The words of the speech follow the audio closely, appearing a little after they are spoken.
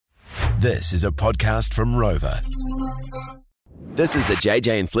This is a podcast from Rover. This is the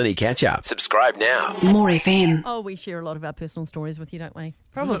JJ and Flinny catch-up. Subscribe now. More FM. Oh, we share a lot of our personal stories with you, don't we?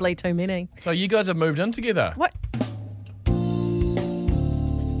 Probably too many. So you guys have moved in together? What?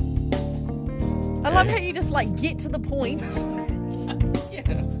 I love how you just get to the point. Yeah.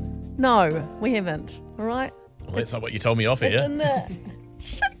 No, we haven't. All right? Well, that's not what you told me off It's here. in the...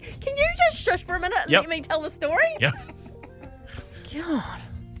 Shut. Can you just shush for a minute and Yep. let me tell the story? Yeah. God.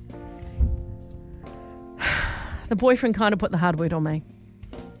 The boyfriend kind of put the hard word on me.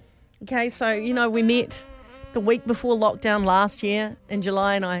 Okay, so, we met the week before lockdown last year in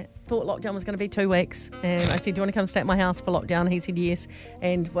July, and I thought lockdown was going to be 2 weeks. And I said, do you want to come stay at my house for lockdown? He said yes.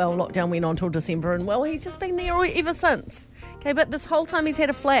 And, lockdown went on till December. And, he's just been there ever since. Okay, but this whole time he's had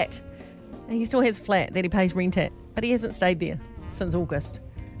a flat. And he still has a flat that he pays rent at. But he hasn't stayed there since August.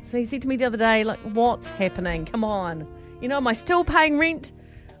 So he said to me the other day, what's happening? Come on. Am I still paying rent?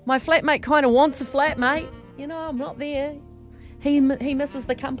 My flatmate kind of wants a flat, mate. I'm not there. He misses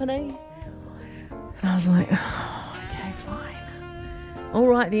the company. And I was like, okay, fine. All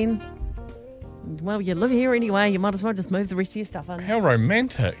right then. Well, you live here anyway. You might as well just move the rest of your stuff in. How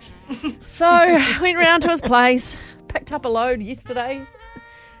romantic. So, went round to his place, picked up a load yesterday,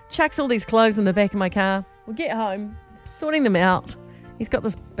 chucks all these clothes in the back of my car. We'll get home, sorting them out. He's got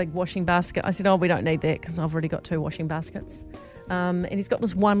this big washing basket. I said, we don't need that because I've already got 2 washing baskets. And he's got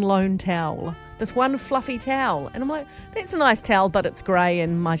this one lone towel, this one fluffy towel. And I'm like, that's a nice towel, but it's grey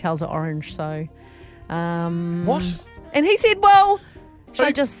and my towels are orange, so... What? And he said, should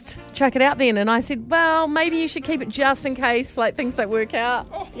I just chuck it out then? And I said, maybe you should keep it just in case things don't work out.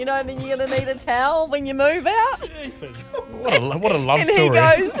 And then you're going to need a towel when you move out. What a love And story.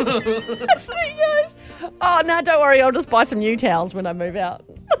 he goes, oh, no, don't worry, I'll just buy some new towels when I move out.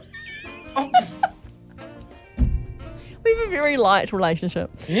 We have a very light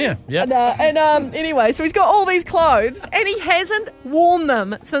relationship. Yeah. Anyway, so he's got all these clothes and he hasn't worn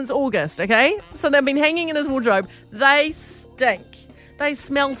them since August, okay? So they've been hanging in his wardrobe. They stink. They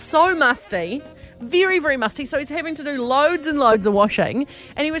smell so musty, very, very musty. So he's having to do loads and loads of washing.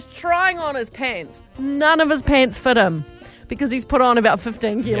 And he was trying on his pants. None of his pants fit him because he's put on about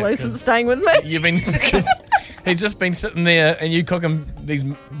 15 kilos since staying with me. Because he's just been sitting there and you cook him these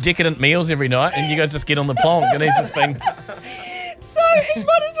decadent meals every night and you guys just get on the plonk and he's just been... So he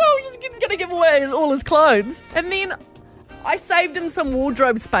might as well just going to give away all his clothes. And then I saved him some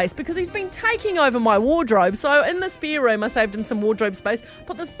wardrobe space because he's been taking over my wardrobe. So in the spare room, I saved him some wardrobe space.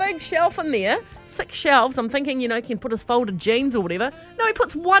 Put this big shelf in there, 6 shelves. I'm thinking, he can put his folded jeans or whatever. No, he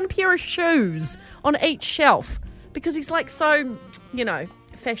puts 1 pair of shoes on each shelf because he's so,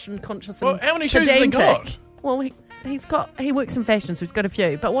 fashion conscious and how many shoes has he got? Well, he works in fashion, so he's got a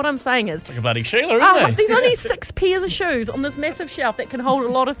few. But what I'm saying is... Like a bloody Sheila, isn't he? There's only 6 pairs of shoes on this massive shelf that can hold a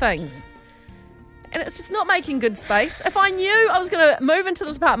lot of things. And it's just not making good space. If I knew I was going to move into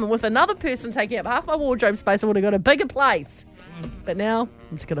this apartment with another person taking up half my wardrobe space, I would have got a bigger place. But now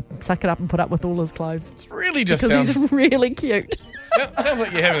I'm just going to suck it up and put up with all his clothes. It's really just because he's really cute. Sounds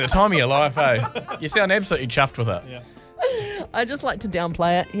like you're having the time of your life, eh? You sound absolutely chuffed with it. Yeah. I just like to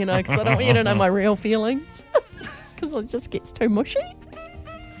downplay it, because I don't want you to know my real feelings. Because it just gets too mushy.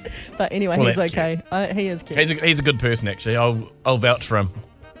 But anyway, he's okay. He is cute. He's a good person, actually. I'll vouch for him.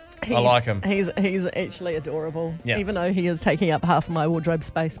 I like him. He's actually adorable, yeah. Even though he is taking up half of my wardrobe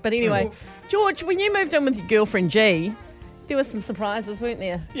space. But anyway, George, when you moved in with your girlfriend G, there were some surprises, weren't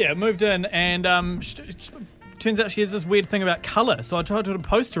there? Yeah, moved in and turns out she has this weird thing about colour. So I tried to put a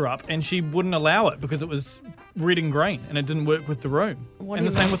poster up and she wouldn't allow it because it was red and green and it didn't work with the room. And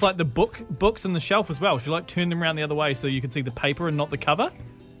the same with the books and the shelf as well. She turned them around the other way so you could see the paper and not the cover.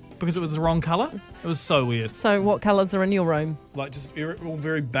 Because it was the wrong colour. It was so weird. So what colours are in your room? Just all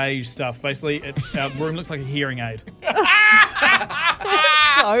very beige stuff. Basically, our room looks like a hearing aid.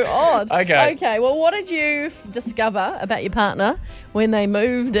 So odd. Okay, well, what did you discover about your partner when they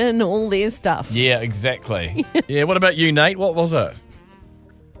moved in all their stuff? Yeah, exactly. Yeah, what about you, Nate? What was it?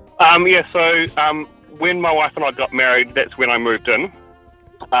 So when my wife and I got married, that's when I moved in.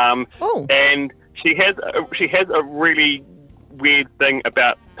 And she has a really weird thing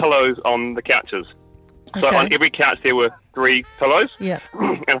about pillows on the couches. So on every couch there were 3 pillows. Yeah.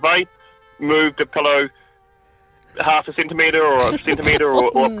 And if I moved a pillow half a centimetre or a centimetre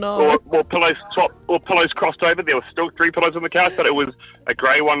or pillows swapped or pillows crossed over, there were still 3 pillows on the couch, but it was a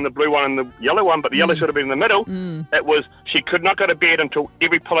grey one, the blue one and the yellow one, but the yellow should have been in the middle. It was, she could not go to bed until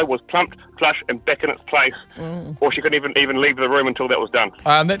every pillow was plumped, flush and back in its place, or she couldn't even leave the room until that was done.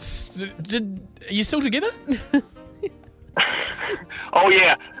 Are you still together? Oh,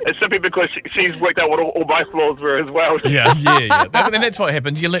 yeah. It's simply because she's worked out what all my flaws were as well. Yeah. And that's what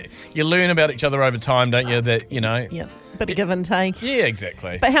happens. You learn about each other over time, don't you? That, you know. Yeah, bit of give and take. Yeah,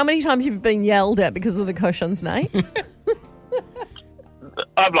 exactly. But how many times you've been yelled at because of the cushions, Nate?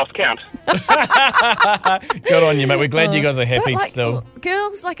 I've lost count. Good on you, mate. We're glad you guys are happy But still.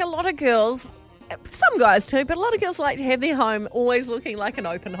 Girls, like a lot of girls, some guys too, but a lot of girls like to have their home always looking like an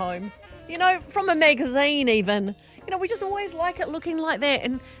open home. You know, from a magazine even. You know, we just always like it looking like that.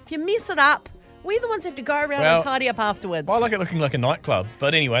 And if you mess it up, we're the ones who have to go around and tidy up afterwards. I like it looking like a nightclub.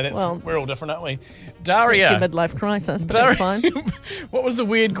 But anyway, we're all different, aren't we? That's Daria. your midlife crisis, but that's fine. What was the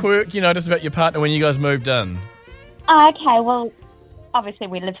weird quirk you noticed about your partner when you guys moved in? Okay, well, obviously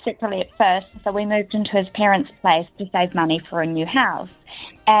we lived separately at first, so we moved into his parents' place to save money for a new house.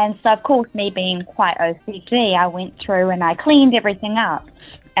 And so, of course, me being quite OCD, I went through and I cleaned everything up.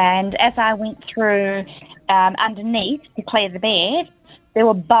 And as I went through underneath to clear the bed, there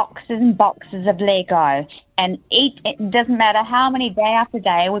were boxes and boxes of Lego. And it doesn't matter how many day after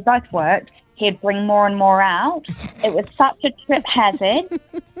day we both worked, he'd bring more and more out. It was such a trip hazard.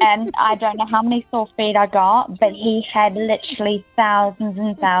 And I don't know how many sore feet I got, but he had literally thousands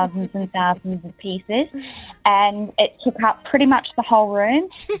and thousands and thousands of pieces. And it took up pretty much the whole room.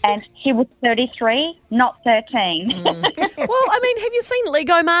 And he was 33, not 13. Well, I mean, have you seen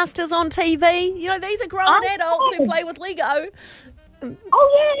Lego Masters on TV? You know, these are grown adults who play with Lego.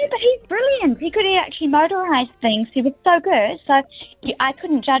 Oh, yeah, but he's brilliant. He could actually motorise things. He was so good. So I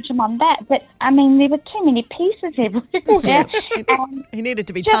couldn't judge him on that. But, I mean, there were too many pieces everywhere. He needed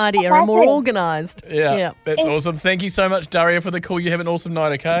to be tidier and more organised. Yeah, that's awesome. Thank you so much, Daria, for the call. You have an awesome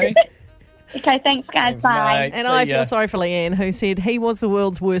night, okay? Okay, thanks, guys. Bye. Mate. And I feel sorry for Leanne, who said he was the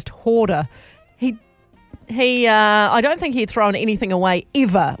world's worst hoarder. I don't think he'd thrown anything away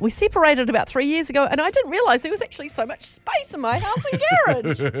ever. We separated about 3 years ago, and I didn't realise there was actually so much space in my house and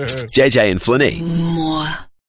garage. JJ and Flinny. More.